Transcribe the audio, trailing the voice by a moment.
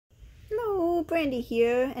Brandy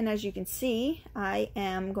here, and as you can see, I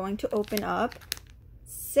am going to open up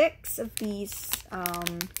 6 of these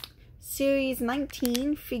Series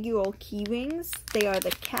 19 Figural Key Rings. They are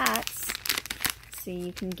the cats, so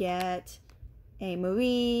you can get a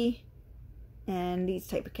Marie and these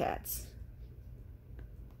type of cats.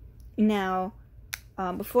 Now,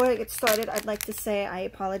 before I get started, I'd like to say I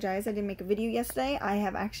apologize. I didn't make a video yesterday. I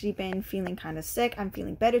have actually been feeling kind of sick. I'm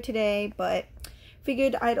feeling better today, but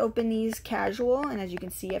figured I'd open these casual. And as you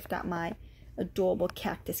can see, I've got my adorable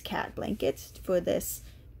Cactus-cat blankets for this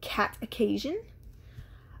cat occasion.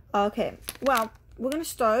 Okay, well, we're going to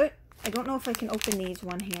start. I don't know if I can open these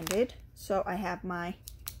one-handed, so I have my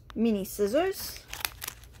mini scissors.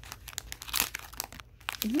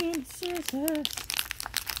 Mini scissors.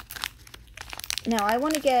 Now, I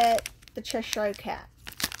want to get the Cheshire Cat,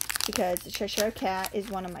 because the Cheshire Cat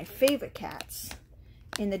is one of my favorite cats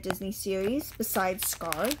in the Disney series, besides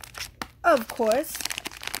Scar, of course.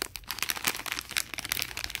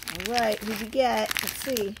 Alright, who do we get? Let's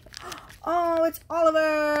see. Oh, it's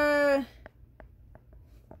Oliver!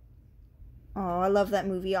 Oh, I love that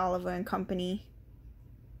movie, Oliver and Company.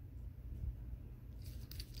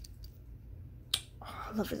 Oh,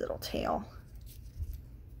 I love his little tail.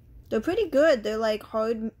 They're pretty good. They're like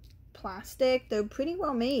hard plastic. They're pretty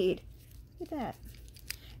well made. Look at that.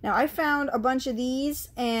 Now, I found a bunch of these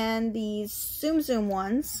and these tsum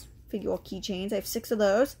ones, Figural Key Chains. I have 6 of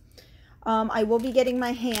those. I will be getting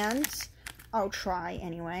my hands. I'll try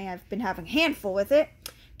anyway. I've been having a handful with it.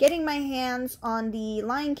 Getting my hands on the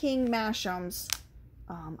Lion King Mash'ems.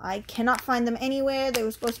 I cannot find them anywhere. They were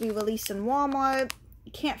supposed to be released in Walmart.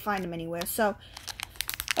 You can't find them anywhere. So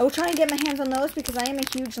I will try and get my hands on those because I am a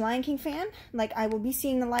huge Lion King fan. Like, I will be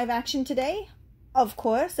seeing the live action today, of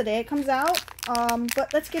course, the day it comes out.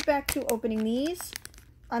 But let's get back to opening these.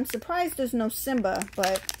 I'm surprised there's no Simba,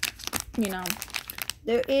 but, you know,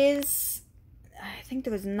 there is, I think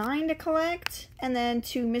there was 9 to collect, and then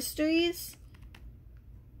 2 mysteries.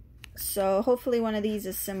 So hopefully one of these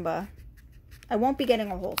is Simba. I won't be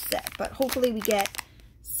getting a whole set, but hopefully we get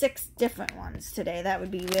 6 different ones today. That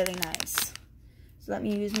would be really nice. So let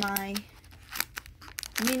me use my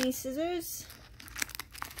mini scissors.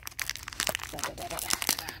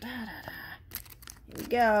 Here we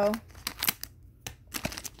go.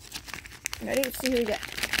 Ready? Let's see who we get.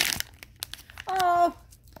 Oh,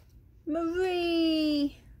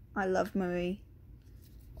 Marie. I love Marie.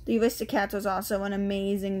 The Aristocats was also an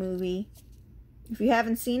amazing movie. If you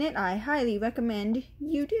haven't seen it, I highly recommend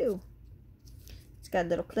you do. It's got a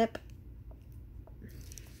little clip.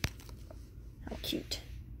 How cute.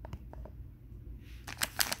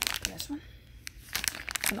 This one.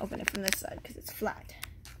 I'm going to open it from this side because it's flat.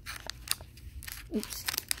 Oops.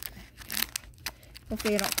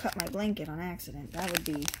 Hopefully I don't cut my blanket on accident. That would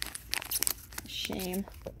be a shame.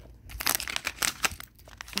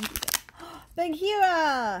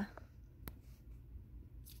 Bagheera!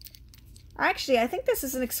 Actually, I think this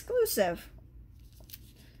is an exclusive.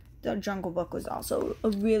 The Jungle Book was also a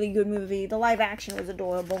really good movie. The live action was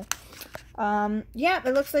adorable. Yeah,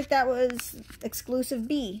 it looks like that was exclusive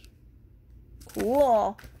B.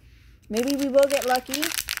 Cool. Maybe we will get lucky,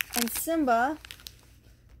 and Simba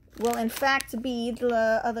will in fact be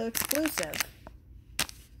the other exclusive.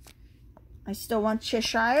 I still want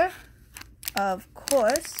Cheshire, of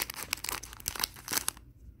course.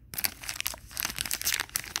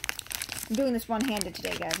 I'm doing this one-handed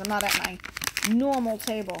today, guys. I'm not at my normal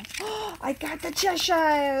table. Oh, I got the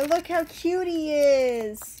Cheshire! Look how cute he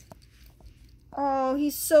is! Oh,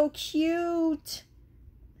 he's so cute!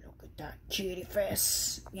 Look at that cutie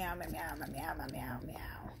face. Meow, meow, meow, meow, meow, meow, meow.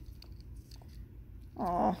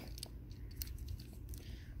 Oh.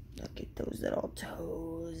 Look at those little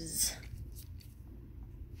toes.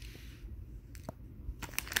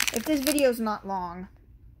 If this video's not long,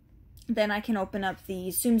 then I can open up the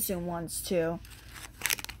tsum ones too.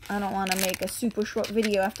 I don't want to make a super short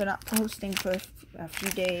video after not posting for a few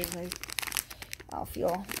days. I'll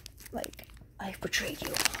feel like I've betrayed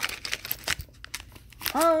you.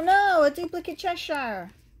 Oh no, a duplicate Cheshire.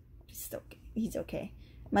 He's okay.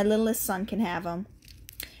 My littlest son can have him.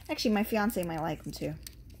 Actually, my fiance might like him too.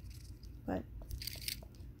 But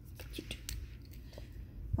cute.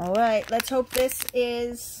 Alright, let's hope this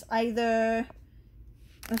is either...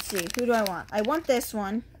 Let's see, who do I want? I want this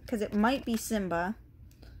one, because it might be Simba.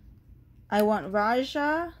 I want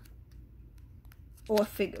Raja or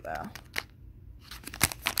Figural.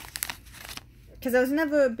 Because I was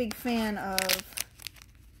never a big fan of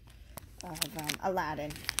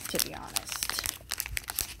Aladdin, to be honest.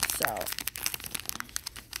 So,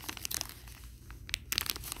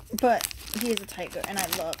 but he is a tiger, and I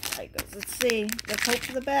love tigers. Let's see. Let's hope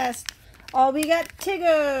for the best. Oh, we got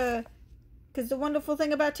Tigger. Because the wonderful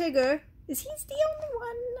thing about Tigger is he's the only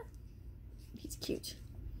one. He's cute.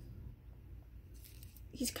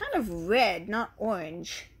 He's kind of red, not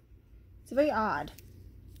orange. It's very odd.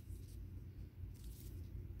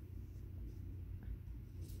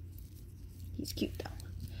 He's cute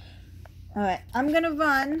though. Alright, I'm gonna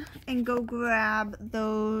run and go grab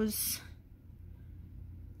those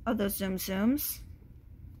other Tsum Tsums.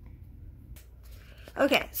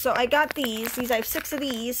 Okay, so I got these. I have 6 of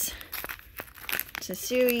these. It's a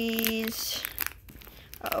series.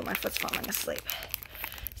 Uh-oh, my foot's falling asleep.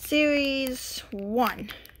 Series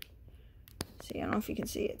 1. See, I don't know if you can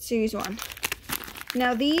see it. Series 1.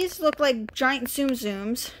 Now, these look like giant Tsum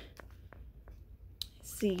Tsums.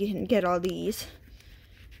 See, you can get all these.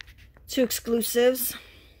 2 exclusives.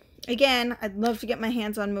 Again, I'd love to get my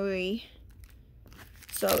hands on Marie.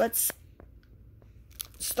 So, let's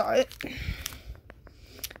start.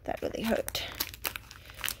 That really hurt.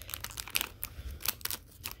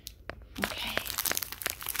 Okay.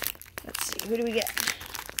 Let's see. Who do we get?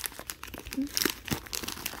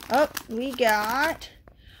 Oh, we got...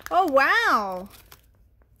 Oh, wow.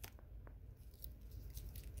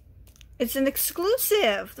 It's an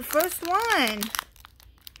exclusive. The first one.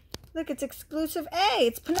 Look, it's exclusive A.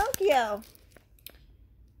 It's Pinocchio.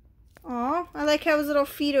 Oh, I like how his little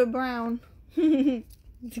feet are brown.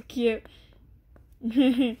 It's cute.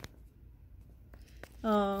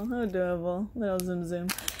 Oh, how adorable. Little Tsum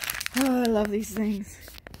Tsum. Oh, I love these things.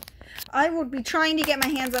 I would be trying to get my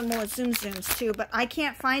hands on more Tsum Tsums too, but I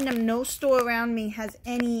can't find them. No store around me has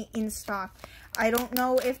any in stock. I don't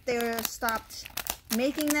know if they're stopped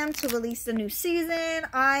making them to release the new season.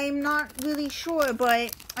 I'm not really sure,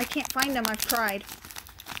 but I can't find them. I've tried.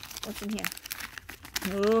 What's in here?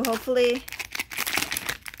 Oh, hopefully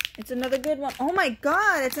it's another good one. Oh my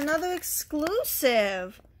god, it's another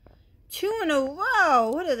exclusive. 2 in a row.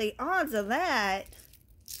 What are the odds of that?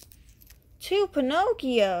 2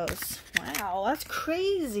 Pinocchios. Wow, that's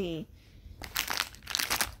crazy.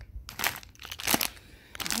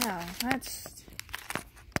 Wow, that's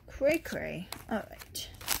cray-cray. Alright.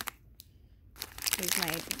 Here's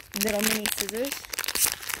my little mini scissors.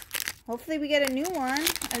 Hopefully we get a new one.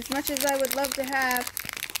 As much as I would love to have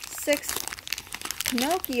 6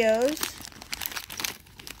 Pinocchios.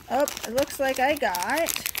 Oh, it looks like I got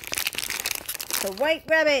the White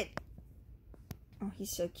Rabbit. Oh,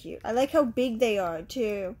 he's so cute. I like how big they are,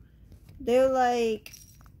 too. They're like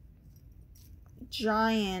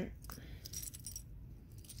giant.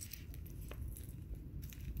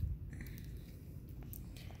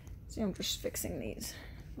 See, I'm just fixing these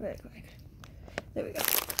really quick. There we go.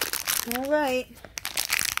 Alright.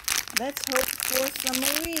 Let's hope for some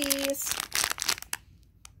Maries.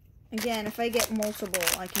 Again, if I get multiple,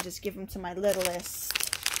 I can just give them to my littlest.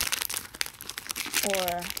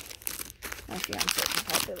 Or my fiance can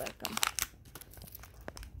probably like them.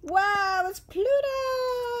 Wow, it's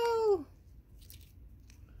Pluto!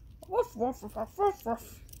 Woof, woof, woof, woof, woof,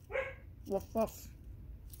 woof. Woof, woof.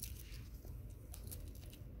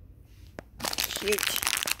 Cute.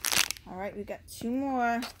 Alright, we got 2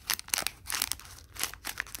 more.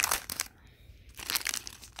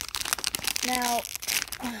 Now,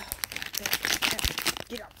 oh,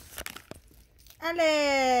 get up.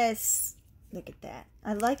 Alice! Look at that.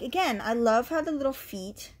 I like, again, I love how the little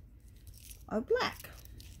feet are black.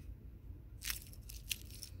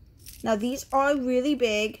 Now, these are really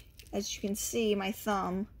big. As you can see, my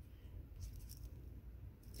thumb.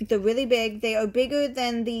 They're really big. They are bigger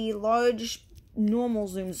than the large normal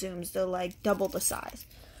Tsum Tsums. They're like double the size.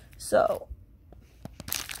 So,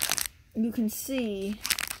 you can see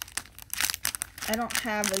I don't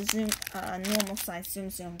have a normal size Tsum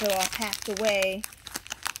Tsum. They're all packed away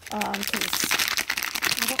because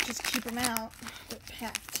I don't just keep them out. They're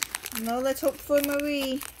packed. No, let's hope for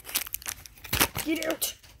Marie. Get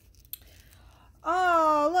out.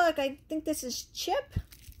 Oh, look, I think this is Chip.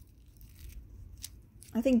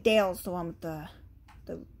 I think Dale's the one with the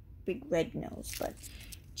big red nose, but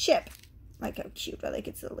Chip. Like how cute. I like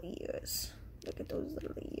its little ears. Look at those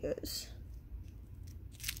little ears.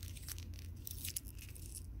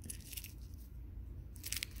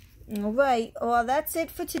 Alright, well, that's it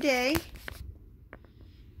for today.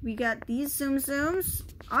 We got these Tsum Tsums.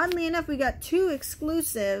 Oddly enough, we got 2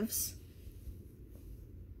 exclusives.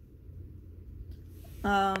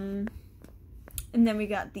 And then we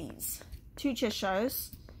got these 2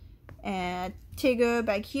 Cheshires and Tigger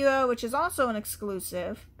Bagheera, which is also an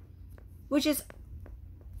exclusive, which is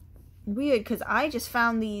weird because I just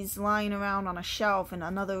found these lying around on a shelf in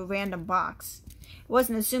another random box, It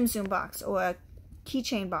wasn't a tsum tsum box or a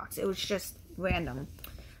keychain box. It was just random.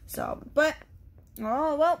 So, but,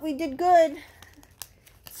 oh, well, we did good.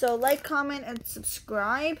 So, like, comment, and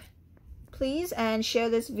subscribe, please. And share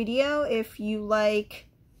this video if you like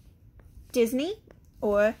Disney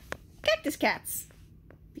or cactus cats.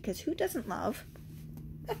 Because who doesn't love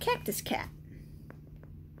a cactus cat?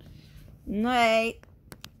 Alright.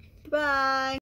 Bye.